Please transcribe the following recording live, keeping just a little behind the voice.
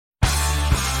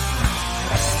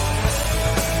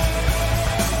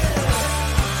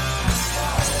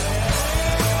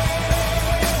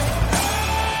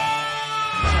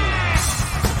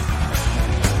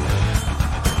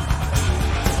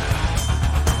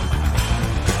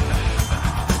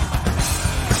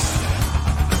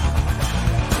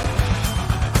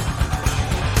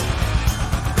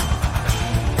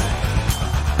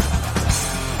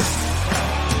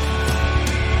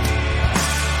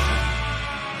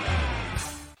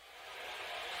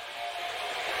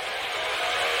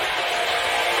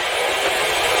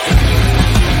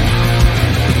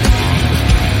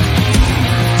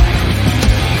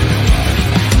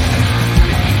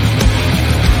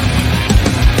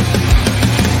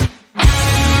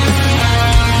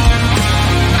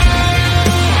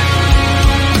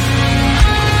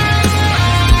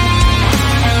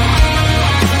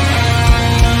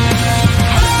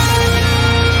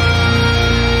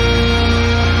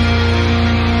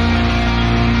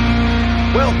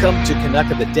Welcome to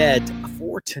Canuck of the Dead.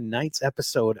 For tonight's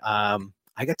episode,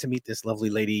 I got to meet this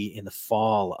lovely lady in the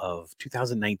fall of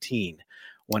 2019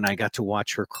 when I got to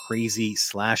watch her crazy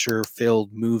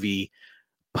slasher-filled movie,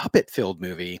 puppet-filled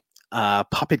movie,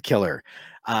 Puppet Killer.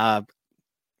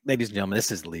 Ladies and gentlemen,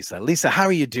 this is Lisa. Lisa, how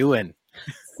are you doing?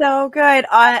 So good.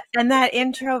 And that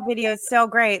intro video is so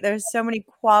great. There's so many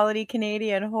quality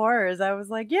Canadian horrors. I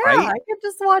was like, yeah, right? I could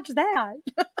just watch that.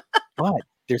 But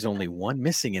there's only one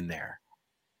missing in there,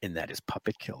 and that is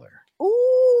Puppet Killer.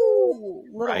 Ooh,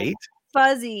 little right?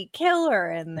 Fuzzy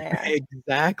killer in there.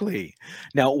 Exactly.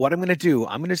 Now, what I'm going to do,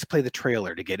 I'm going to just play the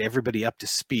trailer to get everybody up to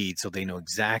speed so they know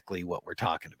exactly what we're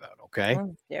talking about, okay?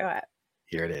 Let's do it.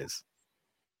 Here it is.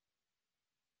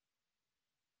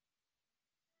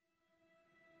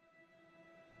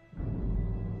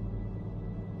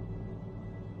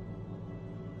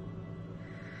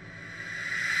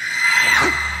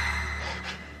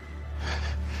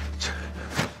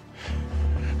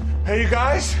 Hey, you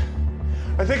guys?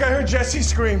 I think I heard Jesse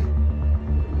scream.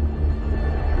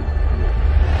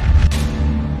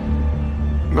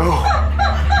 No. No!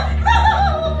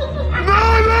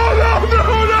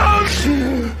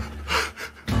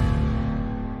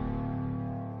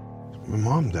 My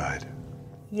mom died.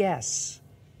 Yes.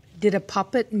 Did a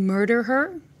puppet murder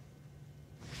her?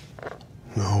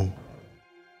 No.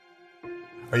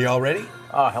 Are you all ready?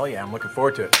 Oh, hell yeah, I'm looking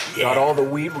forward to it. Yeah. Got all the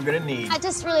weed we're gonna need. I'm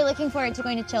just really looking forward to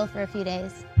going to chill for a few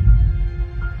days.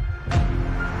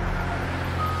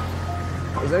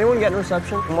 Is anyone getting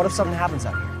reception? And what if something happens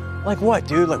out here? Like what,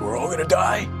 dude? Like we're all gonna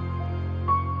die?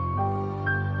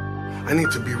 I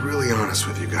need to be really honest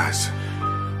with you guys.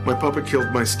 My puppet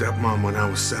killed my stepmom when I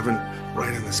was 7,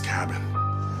 right in this cabin.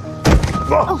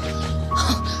 Oh!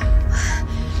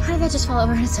 How did that just fall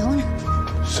over on its own?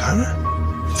 7?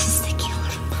 This is the killer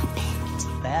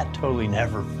puppet. That totally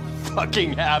never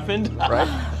fucking happened. Right?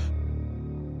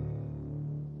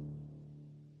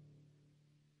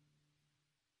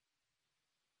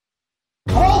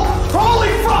 Holy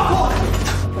fuck!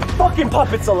 The fucking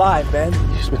puppet's alive, man.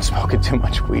 You've just been smoking too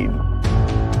much weed.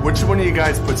 Which one of you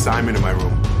guys put Simon in my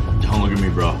room? Don't look at me,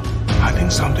 bro. I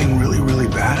think something really, really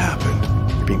bad happened.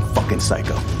 You're being fucking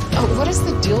psycho. Oh, what is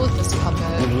the deal with this puppet?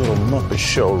 A little Muppet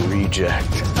Show reject.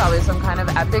 It's probably some kind of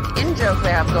epic in-joke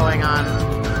they have going on.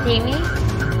 Jamie?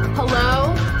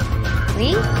 Hello?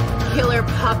 Lee? Killer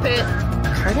puppet.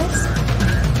 Curtis?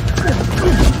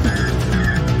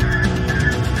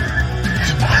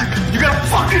 You got a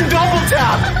fucking double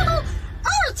tap!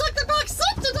 Oh, took the back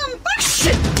seat to them.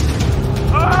 Shit!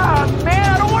 Ah,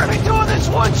 man, I don't want to be doing this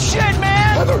one shit,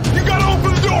 man! Heather, you gotta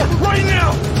open the door right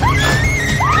now!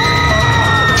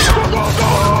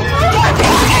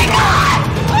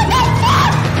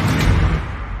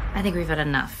 I think we've had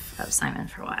enough of Simon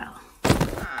for a while.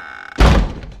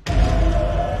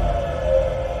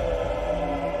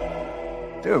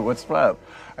 Dude, what's up?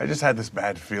 I just had this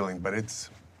bad feeling, but it's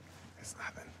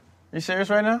nothing. Are you serious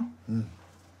right now? You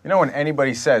know when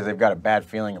anybody says they've got a bad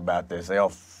feeling about this, they all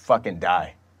fucking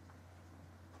die.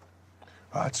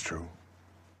 Oh, that's true.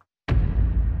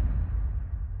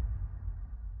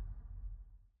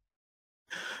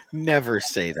 Never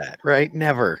say that, right?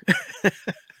 Never.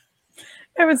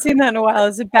 I haven't seen that in a while.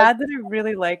 Is it bad that I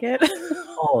really like it?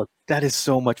 Oh, that is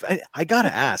so much. I got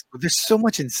to ask, there's so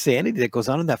much insanity that goes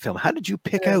on in that film. How did you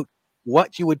pick out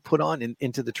what you would put on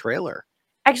into the trailer?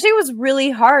 Actually, it was really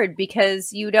hard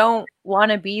because you don't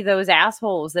want to be those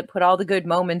assholes that put all the good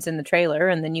moments in the trailer.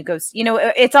 And then you go,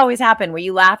 it's always happened where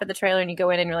you laugh at the trailer and you go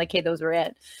in and you're like, hey, those were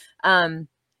it.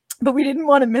 But we didn't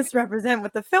want to misrepresent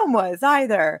what the film was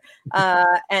either.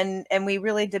 And we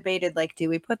really debated, like, do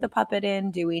we put the puppet in?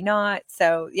 Do we not?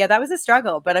 So, yeah, that was a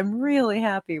struggle. But I'm really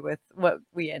happy with what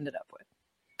we ended up with.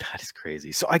 That is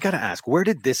crazy. So I got to ask, where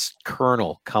did this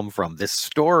kernel come from, this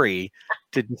story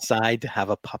to decide to have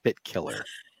a puppet killer?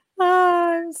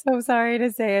 I'm so sorry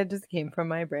to say it just came from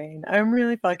my brain. I'm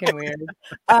really fucking weird.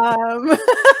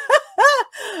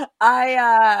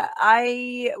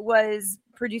 I was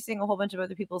producing a whole bunch of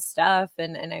other people's stuff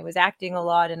and I was acting a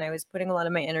lot and I was putting a lot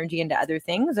of my energy into other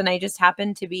things. And I just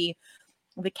happened to be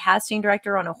the casting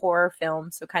director on a horror film.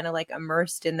 So kind of like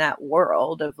immersed in that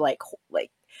world of like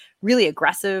really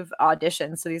aggressive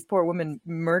auditions. So these poor women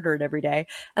murdered every day.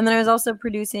 And then I was also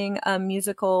producing a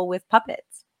musical with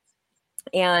puppets.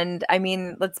 And I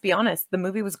mean, let's be honest, the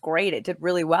movie was great. It did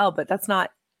really well, but that's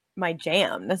not my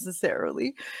jam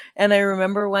necessarily. And I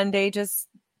remember one day just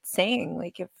saying,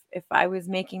 like, if I was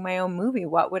making my own movie,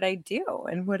 what would I do?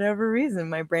 And whatever reason,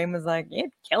 my brain was like,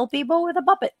 you'd kill people with a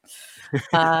puppet.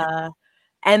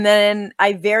 And then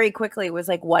I very quickly was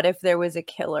like, what if there was a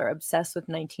killer obsessed with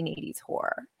 1980s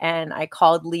horror? And I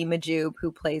called Lee Majube,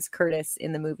 who plays Curtis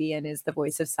in the movie and is the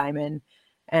voice of Simon.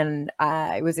 And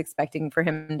I was expecting for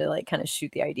him to like kind of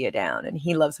shoot the idea down. And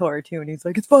he loves horror too. And he's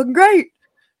like, it's fucking great.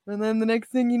 And then the next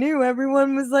thing you knew,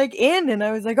 everyone was like in. And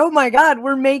I was like, oh my God,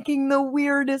 we're making the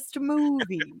weirdest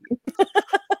movie.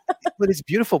 But it's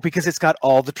beautiful because it's got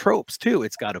all the tropes too.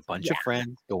 It's got a bunch of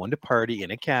friends going to party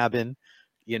in a cabin,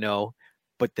 you know,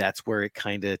 but that's where it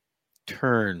kind of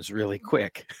turns really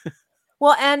quick.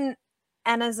 Well, and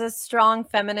as a strong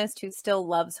feminist who still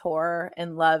loves horror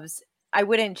and loves, I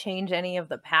wouldn't change any of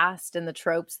the past and the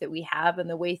tropes that we have and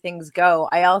the way things go.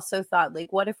 I also thought,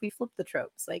 like, what if we flip the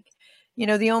tropes? Like, you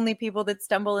know, the only people that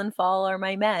stumble and fall are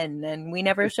my men, and we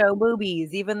never show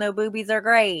boobies, even though boobies are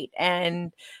great.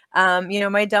 And, you know,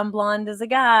 my dumb blonde is a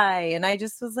guy. And I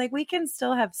just was like, we can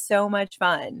still have so much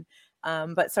fun,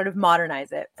 but sort of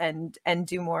modernize it and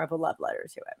do more of a love letter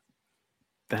to it.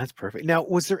 That's perfect. Now,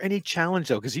 was there any challenge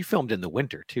though? Because you filmed in the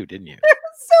winter too, didn't you? There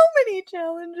were so many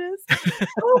challenges.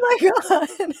 Oh my God.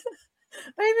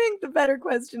 I think the better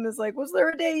question is like, was there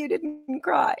a day you didn't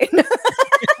cry?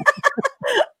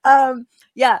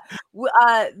 Yeah.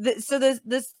 So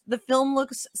the film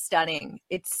looks stunning.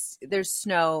 There's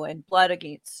snow, and blood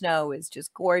against snow is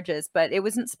just gorgeous, but it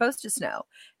wasn't supposed to snow.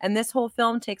 And this whole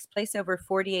film takes place over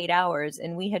 48 hours,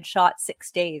 and we had shot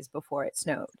 6 days before it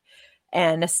snowed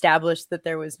and established that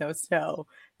there was no snow.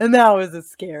 And that was a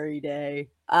scary day.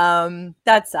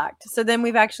 That sucked. So then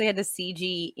we've actually had to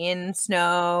CG in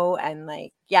snow, and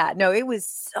like, yeah, no, it was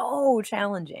so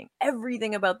challenging.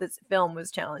 Everything about this film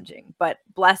was challenging, but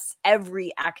bless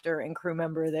every actor and crew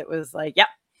member that was like, yep,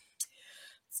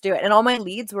 let's do it. And all my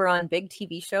leads were on big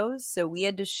TV shows. So we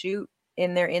had to shoot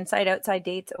in their inside outside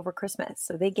dates over Christmas.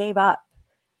 So they gave up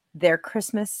their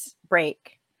Christmas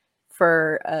break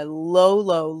for a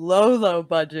low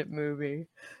budget movie.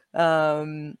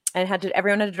 And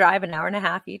everyone had to drive an hour and a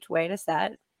half each way to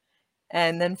set,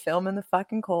 and then film in the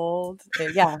fucking cold.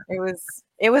 Yeah, it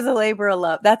was a labor of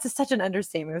love. That's such an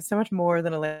understatement. It was so much more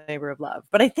than a labor of love.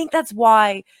 But I think that's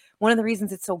why one of the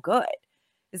reasons it's so good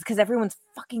is because everyone's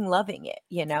fucking loving it,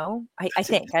 you know? I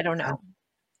think. I don't know.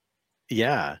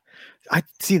 Yeah. I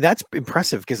see, that's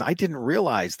impressive because I didn't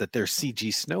realize that there's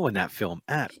CG snow in that film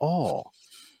at all.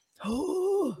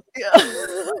 Oh, yeah.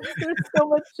 There's so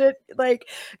much shit, like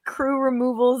crew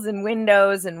removals and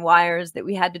windows and wires that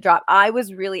we had to drop. I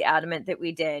was really adamant that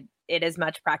we did it as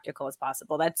much practical as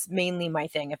possible. That's mainly my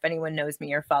thing. If anyone knows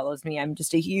me or follows me, I'm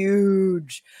just a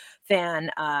huge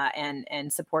fan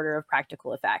and supporter of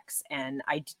practical effects. And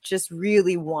I just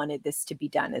really wanted this to be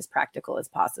done as practical as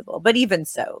possible. But even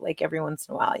so, like every once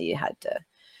in a while, you had to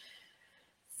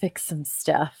fix some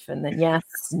stuff, and then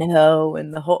snow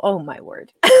and the whole, oh my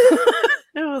word.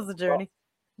 It was a journey.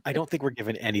 Well, I don't think we're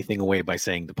giving anything away by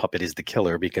saying the puppet is the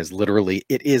killer, because literally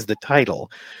it is the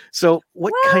title. So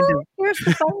here's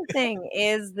the fun thing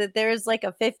is that there's like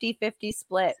a 50-50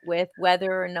 split with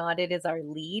whether or not it is our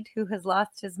lead who has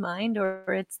lost his mind or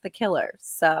it's the killer.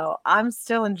 So I'm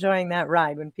still enjoying that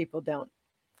ride when people don't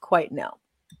quite know.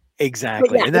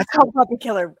 Exactly. Yeah, and that's called Puppet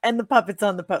Killer, and the puppet's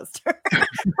on the poster.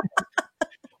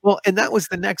 Well, and that was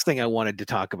the next thing I wanted to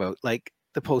talk about, like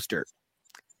the poster.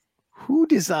 Who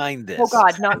designed this? Oh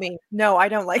God, not me. No, I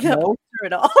don't like that poster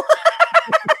at all.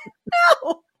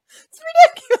 No, it's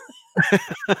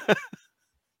ridiculous.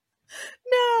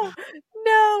 No.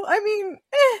 I mean,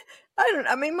 I don't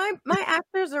know. I mean, my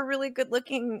actors are really good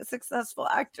looking, successful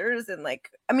actors, and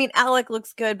like, I mean, Alec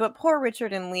looks good, but poor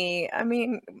Richard and Lee. I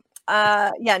mean,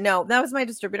 yeah, no, that was my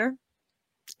distributor.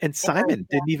 And Simon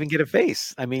didn't even get a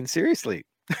face. I mean, seriously.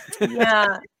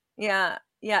 Yeah.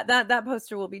 That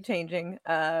poster will be changing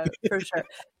for sure.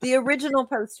 The original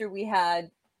poster we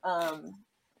had,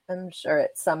 I'm sure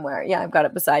it's somewhere. Yeah, I've got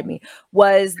it beside me.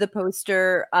 Was the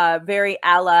poster very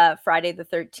a la Friday the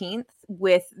 13th,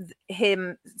 with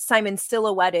Simon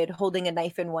silhouetted holding a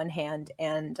knife in one hand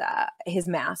and his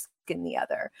mask in the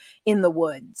other in the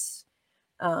woods.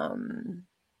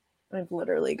 I've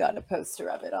literally got a poster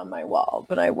of it on my wall,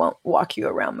 but I won't walk you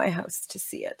around my house to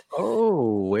see it.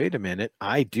 Oh, wait a minute.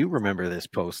 I do remember this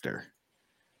poster.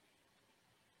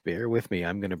 Bear with me.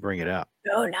 I'm going to bring it up.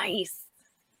 Oh, nice.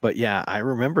 But yeah, I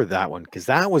remember that one because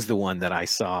that was the one that I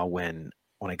saw when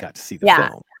I got to see the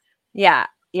film. Yeah.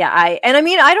 I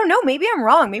mean, I don't know. Maybe I'm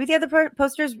wrong. Maybe the other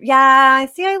posters. Yeah, I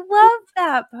see. I love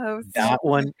that poster. That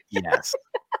one, yes.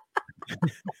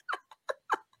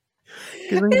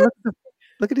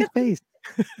 Look at his face.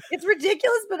 It's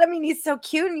ridiculous, but I mean, he's so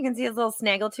cute, and you can see his little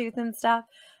snaggletooth and stuff.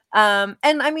 And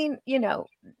I mean, you know,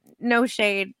 no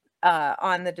shade.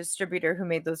 on the distributor who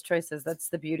made those choices. That's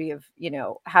the beauty of,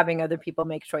 having other people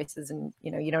make choices, and,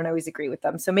 you don't always agree with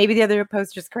them. So maybe the other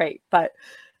poster's great, but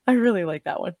I really like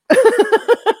that one.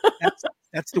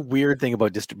 That's the weird thing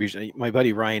about distribution. My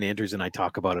buddy Ryan Andrews and I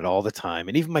talk about it all the time.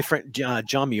 And even my friend John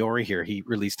Miori here, he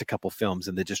released a couple films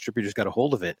and the distributors got a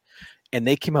hold of it. And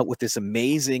they came out with this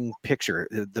amazing picture.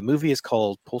 The movie is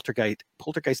called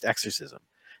Poltergeist Exorcism.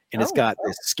 And it's got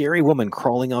this scary woman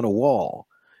crawling on a wall.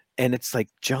 And it's like,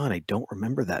 John, I don't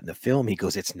remember that in the film. He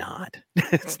goes, it's not.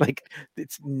 It's like,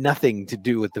 it's nothing to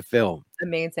do with the film.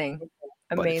 Amazing.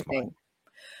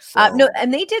 So, No,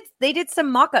 and they did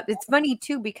some mock-up. It's funny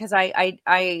too, because I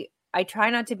try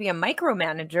not to be a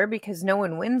micromanager because no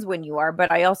one wins when you are,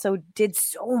 but I also did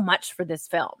so much for this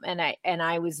film, and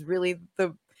I was really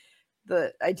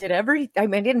I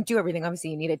didn't do everything.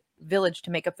 Obviously you need a village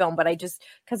to make a film, but I just,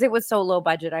 because it was so low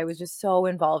budget, I was just so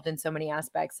involved in so many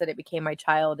aspects that it became my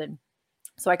child. And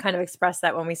so I kind of expressed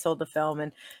that when we sold the film,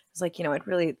 and I was like, I'd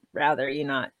really rather you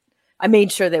not. I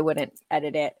made sure they wouldn't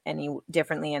edit it any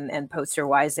differently, and poster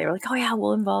wise, they were like, oh yeah,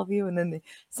 we'll involve you. And then they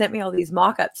sent me all these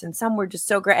mock-ups, and some were just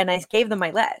so great. And I gave them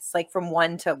my list, like from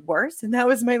 1 to worst. And that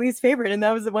was my least favorite. And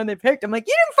that was the one they picked. I'm like,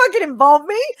 you didn't fucking involve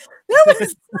me. That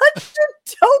was such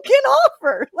a token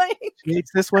offer. Like,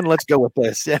 it's this one. Let's go with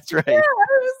this. That's right. Yeah,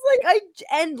 I was like,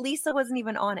 and Lisa wasn't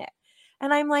even on it.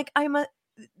 And I'm like,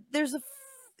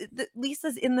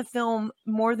 Lisa's in the film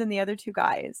more than the other two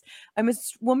guys. I'm a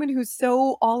woman who's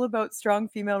so all about strong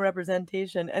female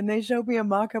representation, and they showed me a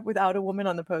mock-up without a woman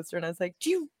on the poster, and I was like, do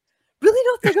you really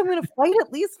don't think I'm going to fight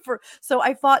at least for... So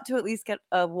I fought to at least get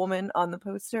a woman on the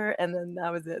poster, and then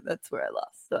that was it. That's where I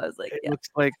lost. So I was like, it looks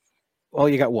like, well,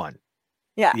 you got one.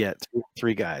 Yeah. Yeah,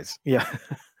 three guys. Yeah.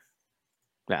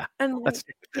 Nah, and let's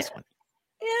stick with this one.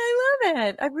 Yeah, I love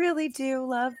it. I really do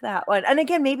love that one. And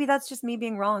again, maybe that's just me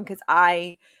being wrong, because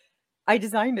I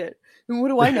designed it. And what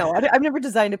do I know? I've never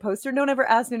designed a poster. No one ever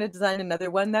asked me to design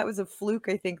another one. That was a fluke,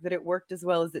 I think, that it worked as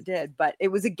well as it did. But it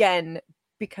was, again,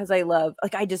 because I love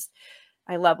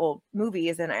old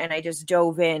movies, and I just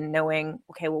dove in knowing,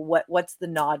 okay, well, what's the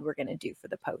nod we're going to do for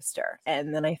the poster?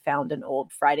 And then I found an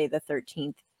old Friday the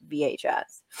 13th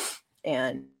VHS.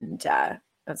 And I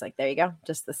was like, there you go.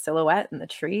 Just the silhouette and the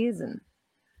trees, and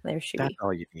there she That's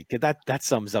all you need. That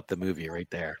sums up the movie right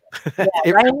there.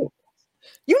 Yeah, right?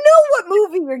 You know what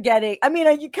movie you're getting. I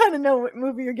mean, you kind of know what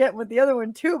movie you're getting with the other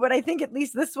one too, but I think at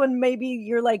least this one, maybe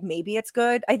you're like, maybe it's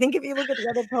good. I think if you look at the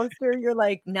other poster, you're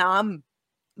like, nah, I'm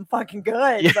fucking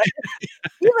good. Yeah. But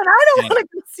even I don't want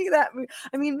to see that movie.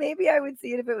 I mean, maybe I would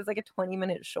see it if it was like a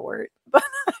 20-minute short, but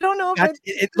I don't know if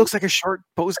it looks like a short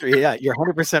poster. Yeah, you're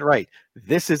 100% right.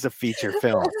 This is a feature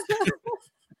film.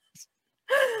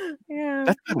 Yeah,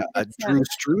 that's got a Drew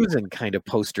Struzan kind of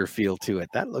poster feel to it.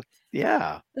 That looked,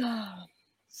 yeah.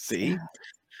 See,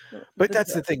 but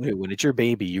that's the thing, when it's your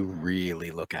baby, you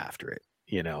really look after it,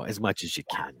 as much as you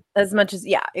can. As much as,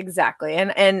 yeah, exactly.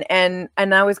 And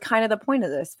that was kind of the point of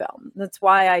this film. That's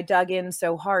why I dug in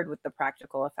so hard with the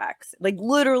practical effects. Like,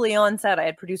 literally on set, I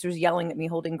had producers yelling at me,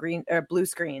 holding green or blue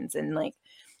screens, and like,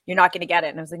 you're not going to get it.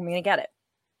 And I was like, I'm going to get it.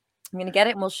 I'm going to get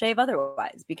it, and we'll shave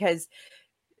otherwise, because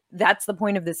that's the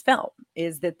point of this film,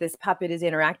 is that this puppet is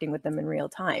interacting with them in real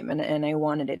time. And I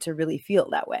wanted it to really feel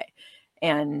that way.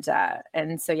 And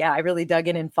so, yeah, I really dug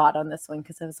in and fought on this one,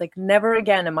 because I was like, never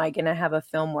again am I going to have a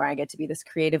film where I get to be this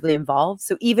creatively involved.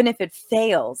 So even if it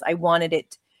fails, I wanted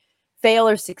it fail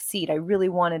or succeed. I really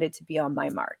wanted it to be on my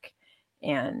mark.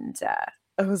 And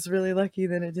I was really lucky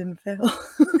that it didn't fail.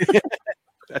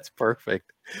 That's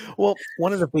perfect. Well,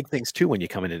 one of the big things too, when you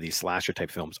come into these slasher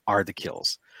type films, are the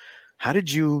kills. How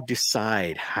did you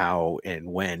decide how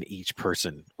and when each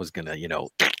person was gonna,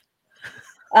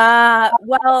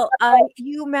 Well,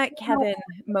 you met Kevin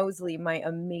Mosley, my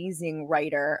amazing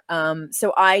writer.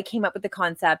 So I came up with the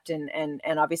concept and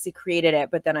obviously created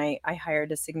it, but then I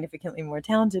hired a significantly more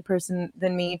talented person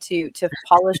than me to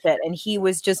polish it, and he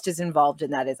was just as involved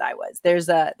in that as I was. There's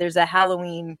a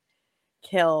Halloween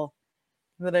kill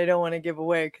that I don't want to give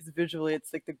away, because visually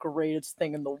it's like the greatest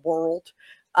thing in the world.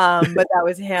 But that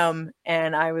was him,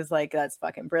 and I was like, that's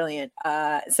fucking brilliant.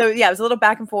 So yeah, it was a little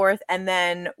back and forth. And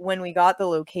then when we got the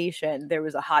location, there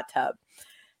was a hot tub,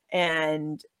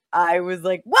 and I was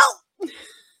like, well,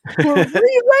 we're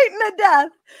rewriting a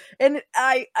death. And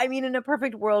I mean, in a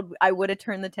perfect world, I would have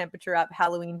turned the temperature up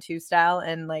Halloween 2 style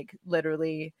and like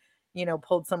literally,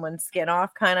 pulled someone's skin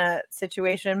off kind of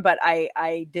situation, but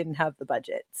I didn't have the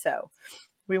budget. So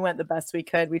we went the best we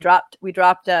could. We dropped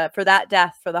for that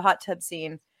death, for the hot tub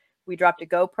scene, we dropped a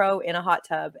GoPro in a hot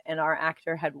tub, and our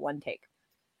actor had one take.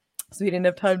 So we didn't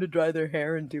have time to dry their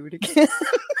hair and do it again.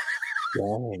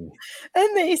 Dang.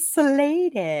 And they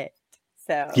slayed it.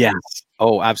 So Yes.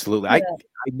 Oh, absolutely. Yeah.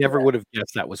 I never would have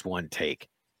guessed that was one take.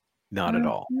 Not at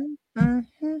all.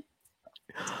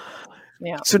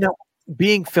 Yeah. So now,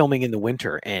 being filming in the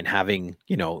winter and having,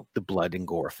 the blood and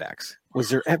gore effects, was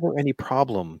there ever any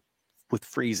problem with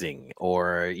freezing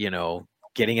or,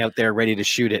 getting out there ready to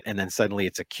shoot it and then suddenly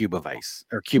it's a cube of ice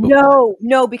or cube of blood?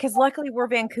 No, because luckily we're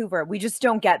Vancouver. We just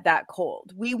don't get that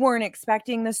cold. We weren't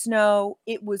expecting the snow.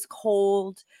 It was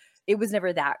cold. It was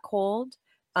never that cold.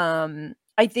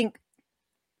 I think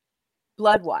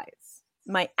blood-wise,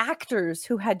 my actors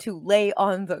who had to lay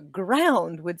on the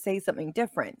ground would say something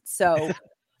different. So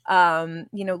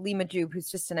Lee Majub, who's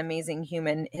just an amazing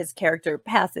human, his character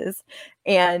passes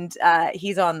and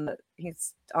he's on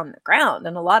the ground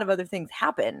and a lot of other things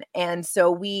happen. And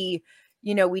so we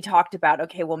talked about,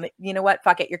 okay, well, you know what?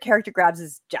 Fuck it. Your character grabs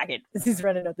his jacket as he's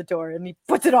running out the door and he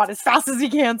puts it on as fast as he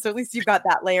can. So at least you've got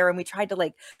that layer. And we tried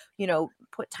to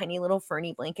put tiny little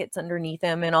ferny blankets underneath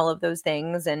him and all of those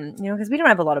things. And, because we don't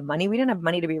have a lot of money. We didn't have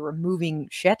money to be removing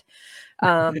shit.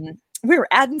 We were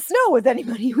adding snow with any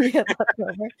money we had left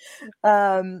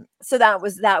over. So that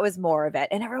was more of it.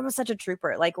 And everyone was such a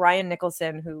trooper. Like Ryan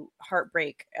Nicholson, who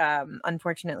heartbreak,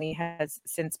 unfortunately has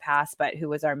since passed, but who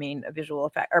was our main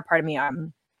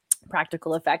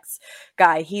practical effects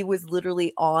guy. He was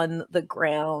literally on the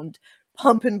ground,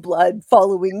 pumping blood,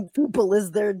 following people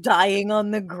as they're dying on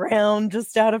the ground,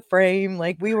 just out of frame.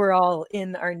 Like we were all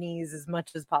in our knees as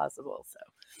much as possible. So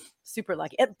super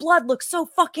lucky. And blood looks so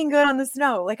fucking good on the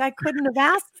snow. Like I couldn't have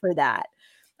asked for that.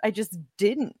 I just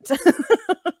didn't.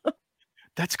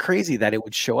 That's crazy that it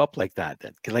would show up like that.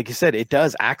 That, like you said, it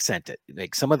does accent it.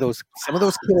 Like some of those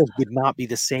kills would not be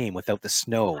the same without the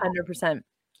snow.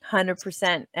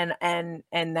 100%.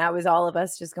 And that was all of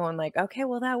us just going like, okay,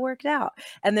 well, that worked out.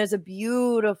 And there's a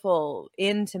beautiful,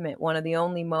 intimate, one of the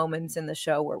only moments in the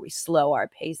show where we slow our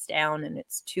pace down and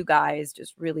it's two guys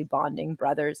just really bonding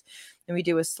brothers. And we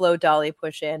do a slow dolly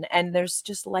push in and there's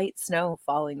just light snow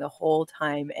falling the whole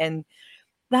time. And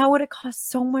that would have cost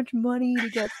so much money to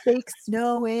get fake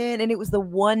snow in. And it was the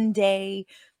one day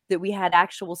that we had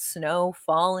actual snow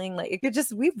falling. Like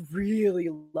we really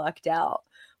lucked out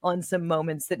on some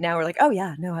moments that now we're like, oh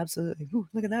yeah, no, absolutely. Ooh,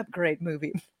 look at that great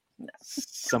movie. No.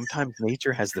 Sometimes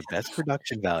nature has the best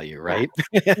production value, right?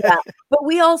 Yeah. But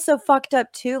we also fucked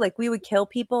up too. Like we would kill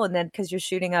people and then because you're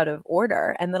shooting out of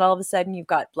order and then all of a sudden you've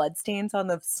got blood stains on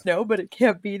the snow, but it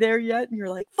can't be there yet. And you're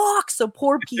like, fuck. So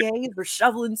poor PAs were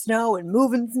shoveling snow and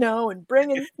moving snow and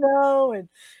bringing snow.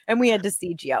 And we had to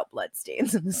CG out blood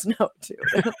stains in the snow too.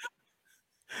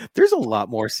 There's a lot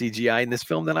more CGI in this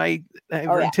film than I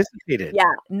ever anticipated.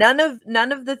 Yeah. None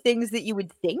of the things that you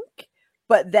would think.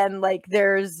 But then,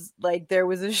 there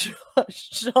was a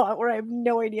shot where I have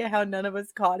no idea how none of us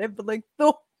caught it, but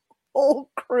the whole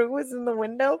crew was in the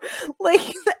window,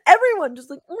 everyone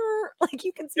just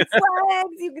you can see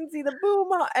flags, you can see the boom,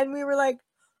 and we were like,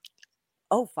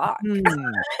 "Oh fuck,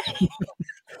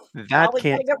 that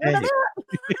can't."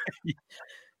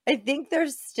 I think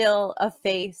there's still a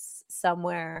face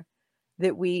somewhere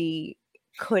that we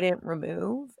couldn't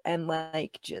remove and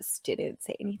just didn't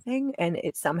say anything and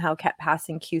it somehow kept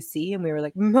passing QC and we were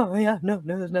like, no,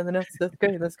 there's nothing else. That's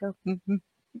great, let's go.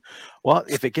 Well,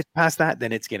 if it gets past that,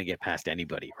 then it's gonna get past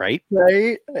anybody, right?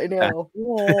 Right, I know.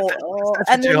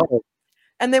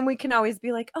 And then we can always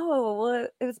be like, oh well,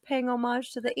 it was paying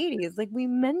homage to the 80s, like we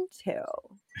meant to.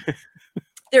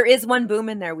 There is one boom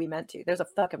in there we meant to. There's a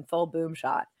fucking full boom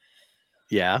shot.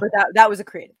 Yeah. But that was a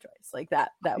creative choice. Like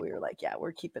that we were like, yeah,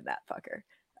 we're keeping that fucker.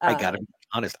 I gotta be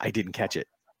honest, I didn't catch it.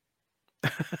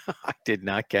 I did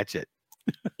not catch it.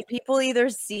 People either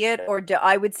see it or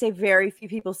I would say very few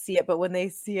people see it, but when they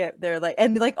see it, they're like,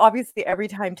 and obviously every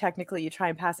time technically you try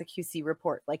and pass a QC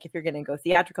report, like if you're going to go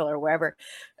theatrical or wherever,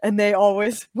 and they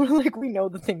always were like, we know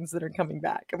the things that are coming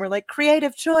back. And we're like,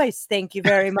 creative choice. Thank you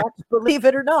very much. Believe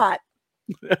it or not.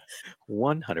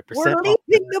 100%. We're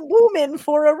leaving the boom in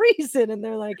for a reason. And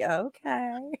they're like,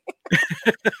 okay.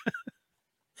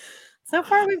 So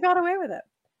far, we've got away with it.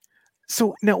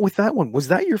 So now with that one, was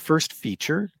that your first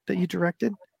feature that you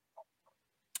directed?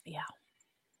 Yeah.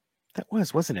 That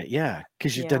wasn't it? Yeah.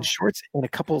 Because you've done shorts and a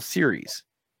couple of series.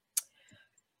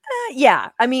 Yeah.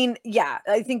 I mean, yeah,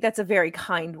 I think that's a very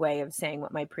kind way of saying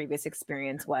what my previous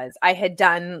experience was. I had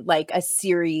done a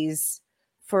series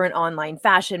for an online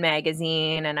fashion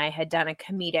magazine and I had done a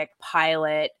comedic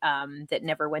pilot that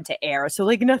never went to air. So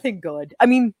nothing good. I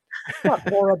mean, not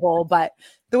horrible, but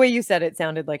the way you said it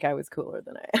sounded like I was cooler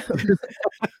than I am.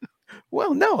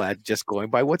 Well, no, I'm just going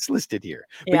by what's listed here.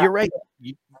 But you're right.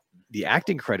 The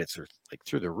acting credits are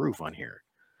through the roof on here.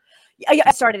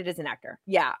 I started as an actor.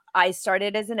 Yeah, I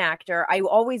started as an actor. I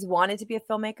always wanted to be a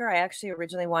filmmaker. I actually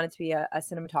originally wanted to be a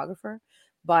cinematographer,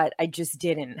 but I just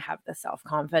didn't have the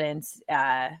self-confidence.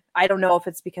 I don't know if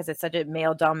it's because it's such a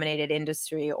male-dominated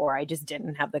industry or I just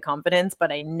didn't have the confidence,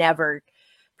 but I never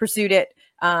pursued it.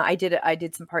 I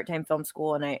did some part-time film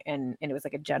school and it was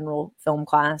like a general film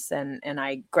class and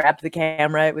I grabbed the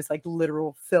camera. It was like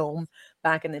literal film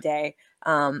back in the day.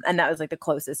 And that was like the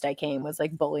closest I came, was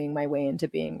like bullying my way into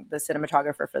being the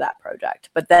cinematographer for that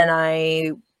project. But then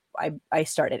I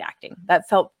started acting. That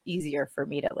felt easier for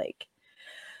me to like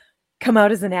come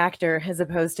out as an actor as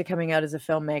opposed to coming out as a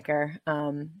filmmaker.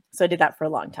 So I did that for a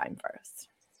long time first.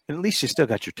 And at least you still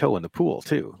got your toe in the pool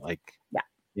too. Like, yeah,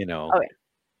 you know. Oh yeah.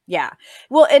 Yeah.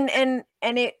 Well, and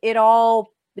it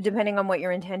all, depending on what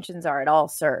your intentions are, it all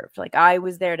served. Like I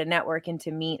was there to network and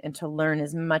to meet and to learn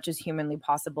as much as humanly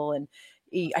possible. And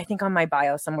I think on my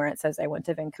bio somewhere it says I went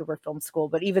to Vancouver Film School,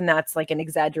 but even that's like an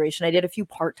exaggeration. I did a few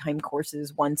part-time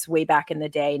courses once way back in the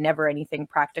day, never anything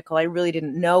practical. I really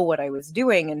didn't know what I was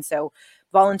doing. And so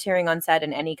volunteering on set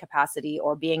in any capacity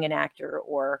or being an actor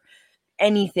or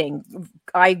anything,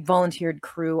 I volunteered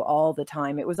crew all the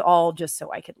time. It was all just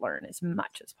so I could learn as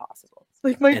much as possible.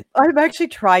 Like I've actually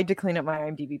tried to clean up my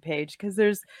IMDb page because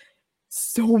there's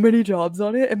so many jobs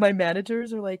on it and my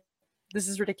managers are like, this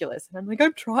is ridiculous. And I'm like,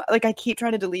 I keep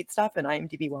trying to delete stuff and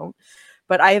IMDb won't,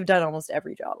 but I have done almost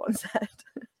every job on set.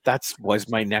 That's was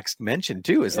my next mention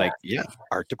too, is like,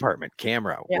 art department,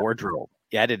 camera, wardrobe,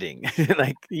 editing.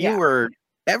 Like you were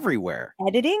everywhere.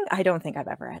 Editing? I don't think I've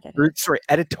ever edited. Sorry,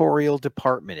 editorial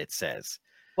department, it says.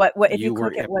 What if you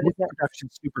click it, what is it? Production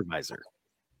supervisor.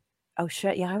 Oh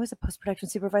shit, yeah, I was a post-production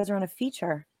supervisor on a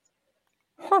feature.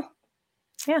 Huh.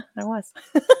 Yeah, I was.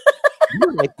 You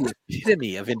were like the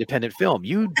epitome of independent film.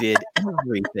 You did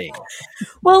everything.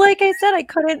 Well, like I said, I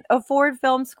couldn't afford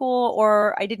film school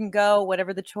or I didn't go,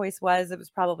 whatever the choice was. It was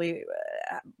probably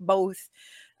both.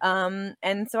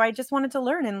 And so I just wanted to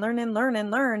learn and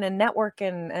network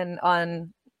and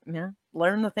learn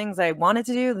the things I wanted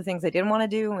to do, the things I didn't want to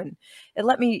do. And it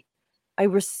let me, I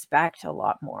respect a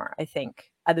lot more, I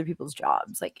think, other people's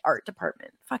jobs, like art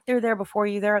department. Fuck, they're there before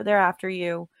you, they're after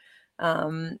you.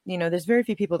 There's very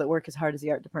few people that work as hard as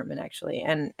the art department actually.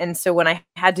 And so when I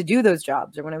had to do those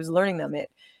jobs or when I was learning them,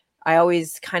 I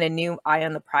always kind of knew eye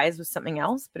on the prize was something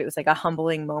else, but it was like a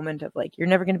humbling moment of like, you're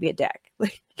never going to be a dick.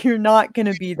 Like you're not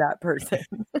going to be that person.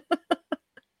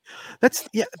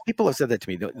 People have said that to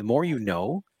me. The more you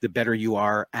know, the better you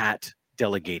are at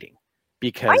delegating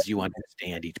because you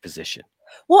understand each position.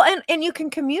 Well, and you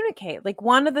can communicate. Like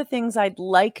one of the things I'd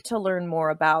like to learn more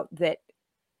about that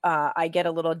I get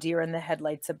a little deer in the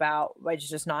headlights about, it's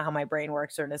just not how my brain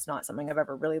works, or it's not something I've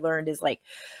ever really learned, is like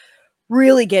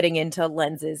really getting into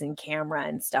lenses and camera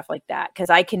and stuff like that. Cause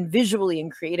I can visually and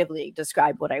creatively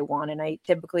describe what I want. And I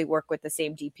typically work with the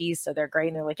same DPs. So they're great.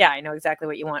 And they're like, yeah, I know exactly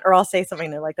what you want. Or I'll say something.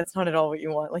 They're like, that's not at all what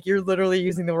you want. Like you're literally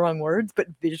using the wrong words, but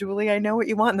visually I know what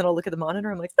you want. And then I'll look at the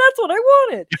monitor. I'm like, that's what I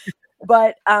wanted.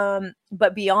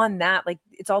 But beyond that, like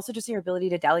it's also just your ability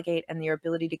to delegate and your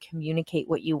ability to communicate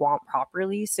what you want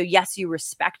properly. So yes, you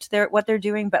respect what they're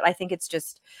doing, but I think it's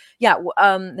just, there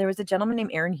was a gentleman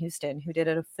named Aaron Houston who did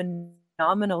a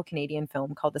phenomenal Canadian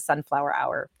film called The Sunflower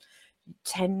Hour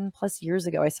 10 plus years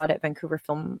ago. I saw it at Vancouver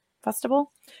International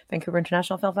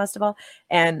Film Festival.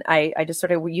 And I just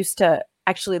sort of used to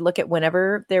actually look at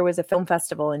whenever there was a film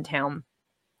festival in town.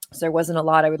 So there wasn't a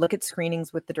lot. I would look at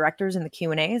screenings with the directors and the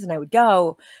Q&As and I would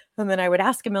go and then I would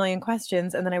ask a million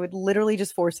questions and then I would literally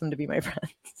just force them to be my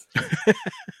friends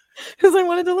because I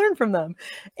wanted to learn from them.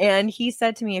 And he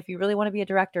said to me, if you really want to be a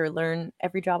director, learn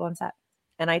every job on set.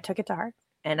 And I took it to heart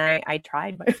and I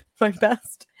tried my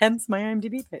best, hence my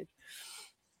IMDb page.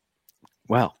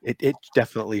 Well, it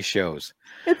definitely shows.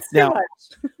 It's too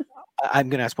much. I'm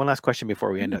going to ask one last question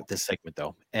before we end up this segment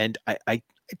though. And I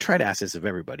try to ask this of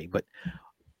everybody, but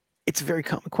it's a very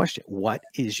common question. What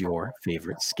is your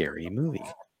favorite scary movie?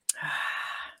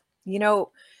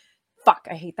 Fuck,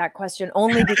 I hate that question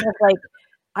only because like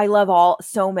I love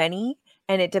so many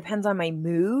and it depends on my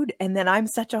mood. And then I'm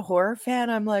such a horror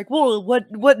fan. I'm like, well,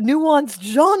 what nuanced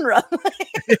genre?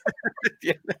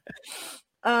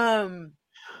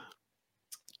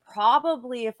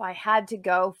 Probably if I had to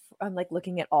go, I'm like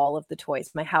looking at all of the toys.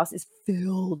 My house is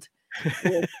filled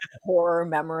with horror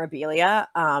memorabilia.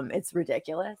 It's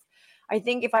ridiculous. I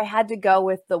think if I had to go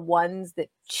with the ones that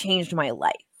changed my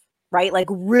life, right? Like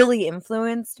really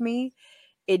influenced me,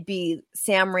 it'd be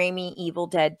Sam Raimi, Evil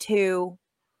Dead 2,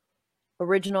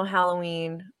 original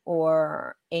Halloween,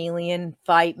 or Alien,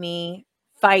 Fight Me.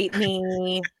 I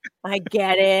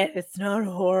get it. It's not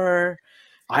horror.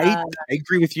 I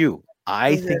agree with you.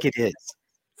 I think it is.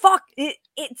 Fuck it.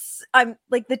 It's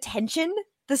like the tension,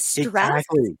 the stress.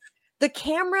 Exactly. The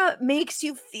camera makes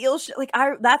you feel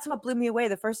that's what blew me away.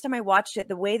 The first time I watched it,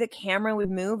 the way the camera would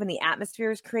move and the atmosphere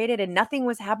was created and nothing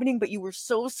was happening, but you were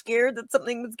so scared that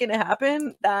something was going to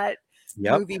happen. That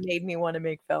movie made me want to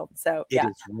make film. So it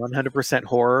is 100%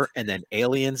 horror. And then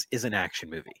Aliens is an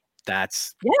action movie.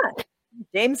 That's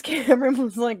James Cameron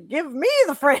was like, give me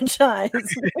the franchise.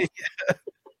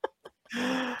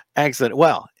 Excellent.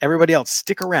 Well, everybody else,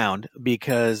 stick around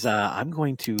because I'm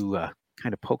going to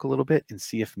kind of poke a little bit and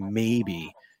see if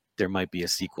maybe there might be a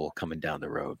sequel coming down the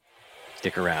road.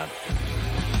 Stick around.